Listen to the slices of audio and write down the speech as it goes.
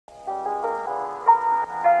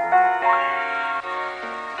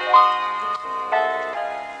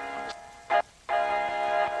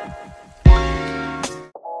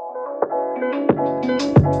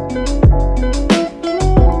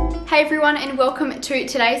and welcome to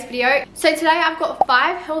today's video. So today I've got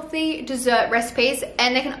 5 healthy dessert recipes,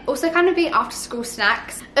 and they can also kind of be after school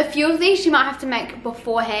snacks. A few of these you might have to make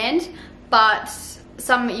beforehand, but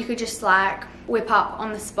some you could just like whip up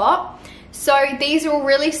on the spot. So these are all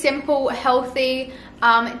really simple, healthy,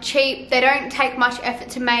 cheap. They don't take much effort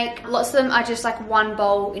to make. Lots of them are just like one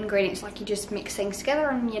bowl ingredients, like you just mix things together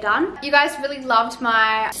and you're done. You guys really loved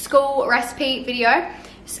my school recipe video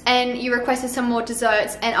and you requested some more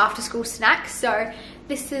desserts and after school snacks, so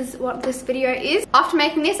this is what this video is. After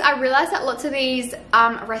making this, I realized that lots of these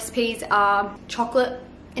recipes are chocolate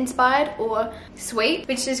inspired or sweet,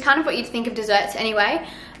 which is kind of what you'd think of desserts anyway.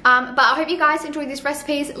 But I hope you guys enjoyed these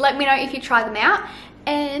recipes. Let me know if you try them out,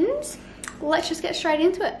 and let's just get straight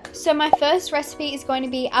into it. So my first recipe is going to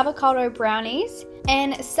be avocado brownies,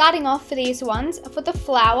 and starting off for these ones, for the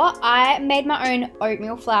flour, I made my own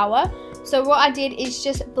oatmeal flour. So what I did is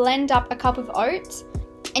just blend up a cup of oats,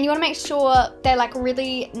 and you want to make sure they're like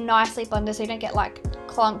really nicely blended so you don't get like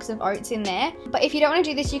clunks of oats in there. But if you don't want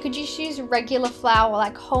to do this, you could just use regular flour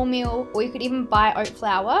like wholemeal, or you could even buy oat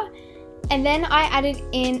flour. And then I added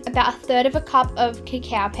in about 1/3 of a cup of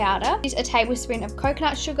cacao powder, used a tablespoon of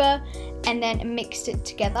coconut sugar, and then mixed it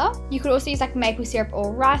together. You could also use like maple syrup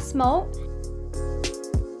or rice malt.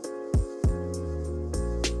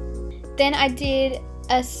 Then I did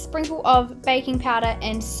a sprinkle of baking powder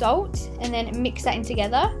and salt, and then mix that in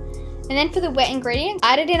together. And then for the wet ingredients,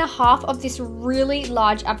 I added in 1/2 of this really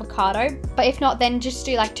large avocado, but if not, then just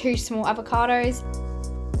do like 2 small avocados.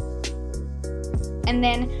 And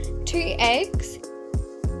then 2 eggs,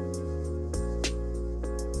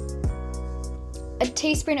 a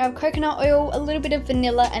teaspoon of coconut oil, a little bit of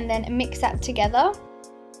vanilla, and then mix that together.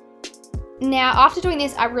 Now after doing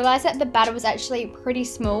this, I realized that the batter was actually pretty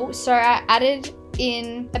small, so I added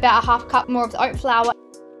in about 1/2 cup more of the oat flour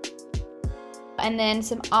and then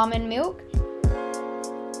some almond milk.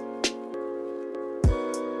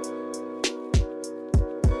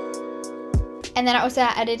 And then I also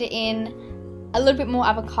added in a little bit more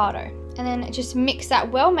avocado, and then just mix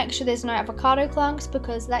that well. Make sure there's no avocado clumps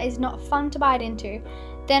because that is not fun to bite into.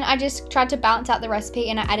 Then I just tried to balance out the recipe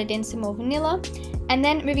and I added in some more vanilla. And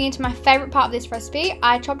then moving into my favorite part of this recipe,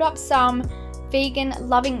 I chopped up some vegan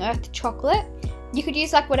Loving Earth chocolate. You could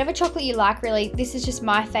use like whatever chocolate you like, really. This is just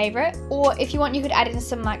my favorite. Or if you want, you could add in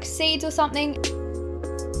some like seeds or something.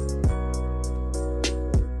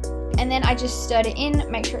 And then I just stirred it in,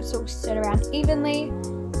 make sure it's all stirred around evenly.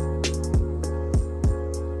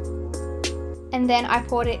 And then I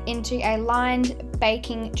poured it into a lined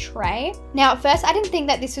baking tray. Now at first I didn't think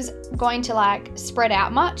that this was going to like spread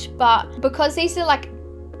out much, but because these are like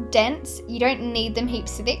dense, you don't need them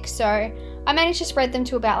heaps thick, so I managed to spread them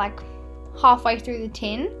to about like halfway through the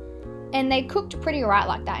tin, and they cooked pretty right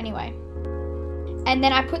like that anyway. And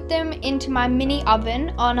then I put them into my mini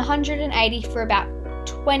oven on 180 for about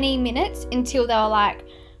 20 minutes until they were like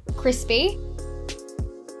crispy.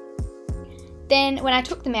 Then when I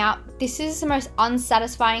took them out, this is the most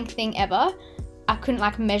unsatisfying thing ever. I couldn't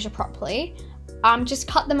like measure properly. Just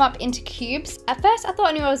cut them up into cubes. At first I thought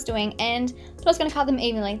I knew what I was doing and thought I was going to cut them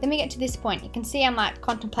evenly. Then we get to this point. You can see I'm like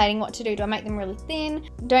contemplating what to do. Do I make them really thin?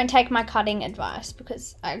 Don't take my cutting advice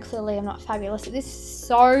because I clearly am not fabulous at this.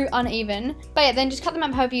 So uneven. But yeah, then just cut them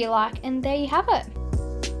up however you like, and there you have it.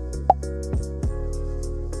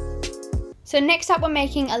 So next up, we're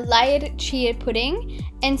making a layered chia pudding.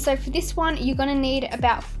 And so for this one, you're gonna need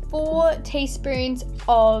about 4 teaspoons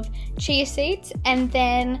of chia seeds, and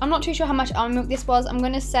then I'm not too sure how much almond milk this was. I'm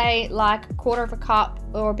gonna say like 1/4 of a cup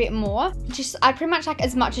or a bit more. I pretty much like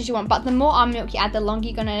as much as you want, but the more almond milk you add, the longer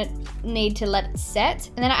you're gonna need to let it set.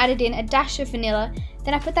 And then I added in a dash of vanilla.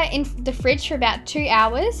 Then I put that in the fridge for about 2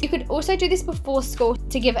 hours. You could also do this before school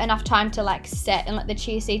to give it enough time to like set and let the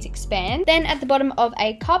chia seeds expand. Then at the bottom of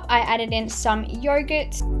a cup, I added in some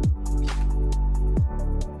yogurt,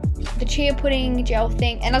 the chia pudding gel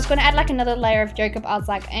thing, and I was gonna add like another layer of yogurt, but I was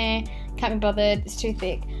like, can't be bothered, it's too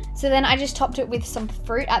thick. So then I just topped it with some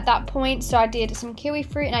fruit at that point. So I did some kiwi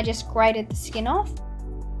fruit and I just grated the skin off.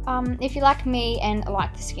 If you like me and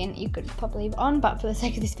like the skin, you could probably leave it on, but for the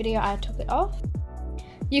sake of this video, I took it off.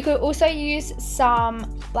 You could also use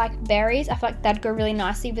some like berries. I feel like that'd go really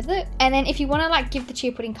nicely with it. And then if you want to like give the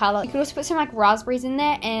chia pudding color, you could also put some like raspberries in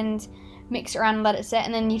there and mix it around and let it set,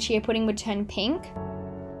 and then your chia pudding would turn pink.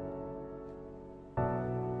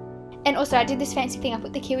 And also I did this fancy thing, I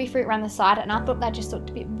put the kiwi fruit around the side, and I thought that just looked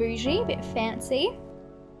a bit bougie, a bit fancy.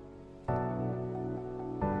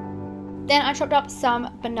 Then I chopped up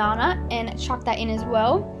some banana and chucked that in as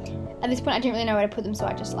well. At this point I didn't really know where to put them, so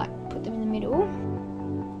I just like put them in the middle.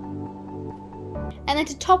 And then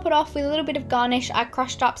to top it off with a little bit of garnish, I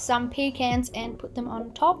crushed up some pecans and put them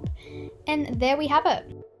on top. And there we have it.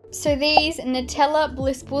 So these Nutella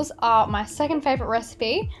Blissfuls are my second favourite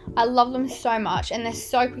recipe. I love them so much and they're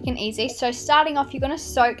so quick and easy. So starting off, you're going to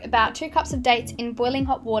soak about 2 cups of dates in boiling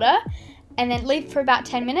hot water and then leave for about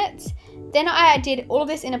 10 minutes. Then I did all of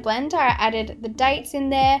this in a blender. I added the dates in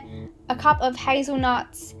there, a cup of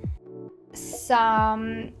hazelnuts,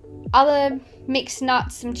 some other mixed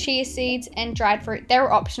nuts, some chia seeds and dried fruit. They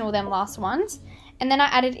were optional, them last ones. And then I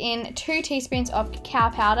added in 2 teaspoons of cacao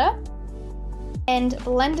powder and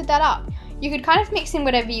blended that up. You could kind of mix in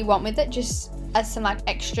whatever you want with it, just as some like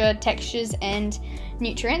extra textures and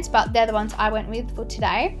nutrients, but they're the ones I went with for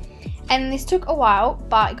today. And this took a while,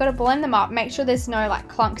 but you got to blend them up, make sure there's no like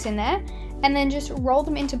clunks in there, and then just roll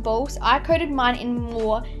them into balls. I coated mine in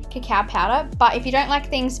more cacao powder, but if you don't like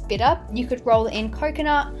things bitter, you could roll it in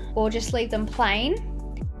coconut or just leave them plain.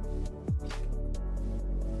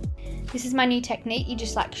 This is my new technique. You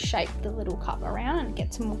just like shape the little cup around and it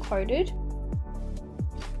gets more coated.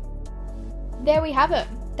 There we have it.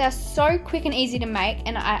 They're so quick and easy to make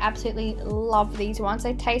and I absolutely love these ones.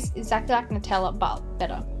 They taste exactly like Nutella but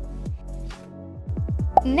better.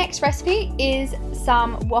 Next recipe is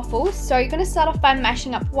some waffles. So you're going to start off by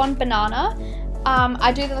mashing up 1 banana.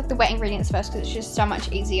 I do like the wet ingredients first because it's just so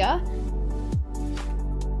much easier.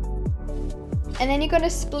 And then you're going to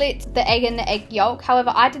split the egg and the egg yolk.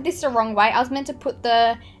 However, I did this the wrong way. I was meant to put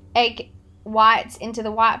the egg whites into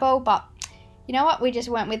the white bowl, but you know what? We just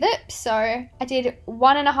went with it. So I did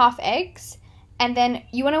 1.5 eggs. And then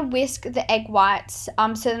you want to whisk the egg whites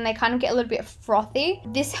so then they kind of get a little bit frothy.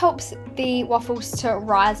 This helps the waffles to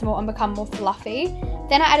rise more and become more fluffy.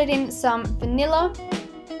 Then I added in some vanilla,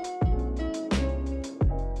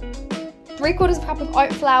 3/4 cup of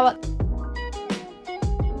oat flour,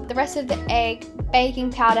 the rest of the egg,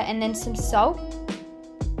 baking powder, and then some salt.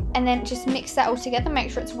 And then just mix that all together, make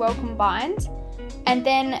sure it's well combined. And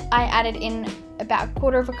then I added in about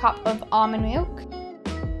 1/4 cup of almond milk.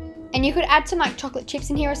 And you could add some like chocolate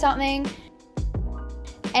chips in here or something.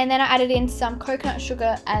 And then I added in some coconut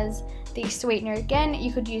sugar as the sweetener again.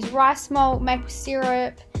 You could use rice malt, maple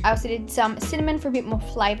syrup. I also did some cinnamon for a bit more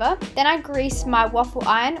flavour. Then I greased my waffle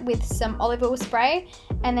iron with some olive oil spray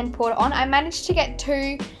and then poured it on. I managed to get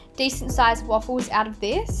 2 decent sized waffles out of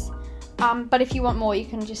this. But if you want more, you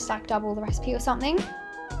can just like double the recipe or something.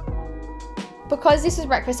 Because this is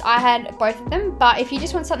breakfast, I had both of them, but if you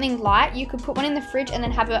just want something light, you could put one in the fridge and then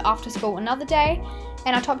have it after school another day.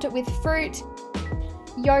 And I topped it with fruit,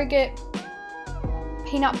 yogurt,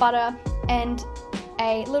 peanut butter, and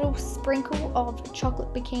a little sprinkle of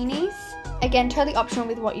chocolate bikinis. Again, totally optional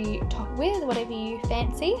with what you top with, whatever you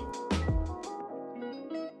fancy.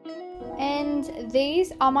 And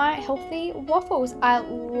these are my healthy waffles. I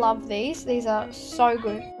love these. These are so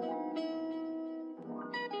good.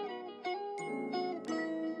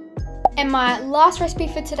 And my last recipe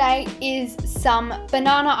for today is some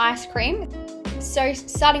banana ice cream. So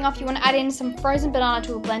starting off, you want to add in some frozen banana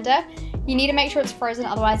to a blender. You need to make sure it's frozen,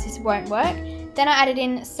 otherwise this won't work. Then I added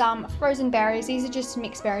in some frozen berries. These are just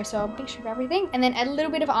mixed berries, so a mixture of everything. And then a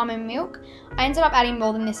little bit of almond milk. I ended up adding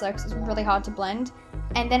more than this though because it's really hard to blend.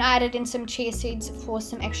 And then I added in some chia seeds for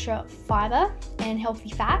some extra fiber and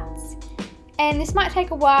healthy fats. And this might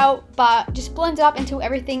take a while, but just blend it up until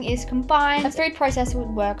everything is combined. A food processor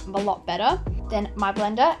would work a lot better than my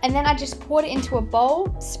blender. And then I just poured it into a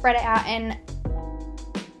bowl, spread it out, and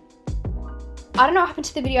I don't know what happened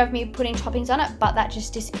to the video of me putting toppings on it, but that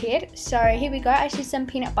just disappeared. So here we go. I used some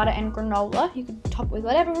peanut butter and granola. You could top it with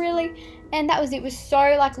whatever really. And that was it. It was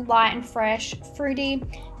so like light and fresh, fruity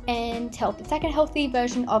and healthy. It's like a healthy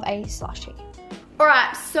version of a slushie.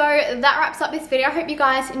 Alright, so that wraps up this video. I hope you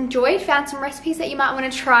guys enjoyed, found some recipes that you might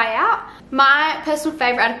want to try out. My personal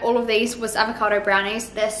favourite out of all of these was avocado brownies.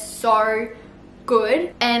 They're so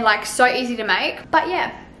good and like so easy to make. But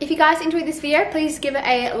yeah, if you guys enjoyed this video, please give it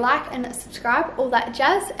a like and subscribe, all that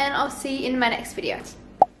jazz, and I'll see you in my next video.